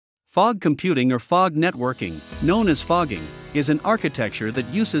Fog computing or fog networking, known as fogging, is an architecture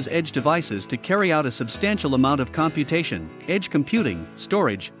that uses edge devices to carry out a substantial amount of computation, edge computing,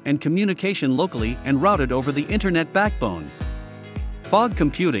 storage, and communication locally and routed over the internet backbone. Fog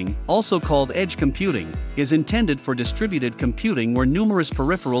computing, also called edge computing, is intended for distributed computing where numerous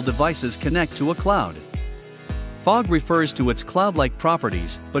peripheral devices connect to a cloud. Fog refers to its cloud-like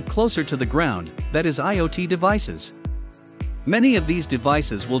properties, but closer to the ground, that is IoT devices. Many of these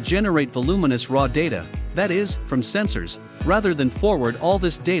devices will generate voluminous raw data, that is, from sensors, rather than forward all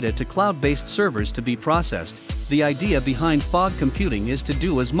this data to cloud-based servers to be processed. The idea behind fog computing is to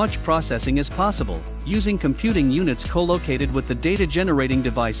do as much processing as possible, using computing units co-located with the data-generating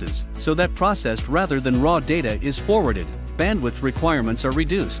devices, so that processed rather than raw data is forwarded, bandwidth requirements are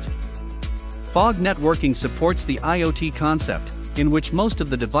reduced. Fog networking supports the IoT concept, in which most of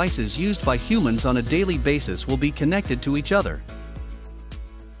the devices used by humans on a daily basis will be connected to each other.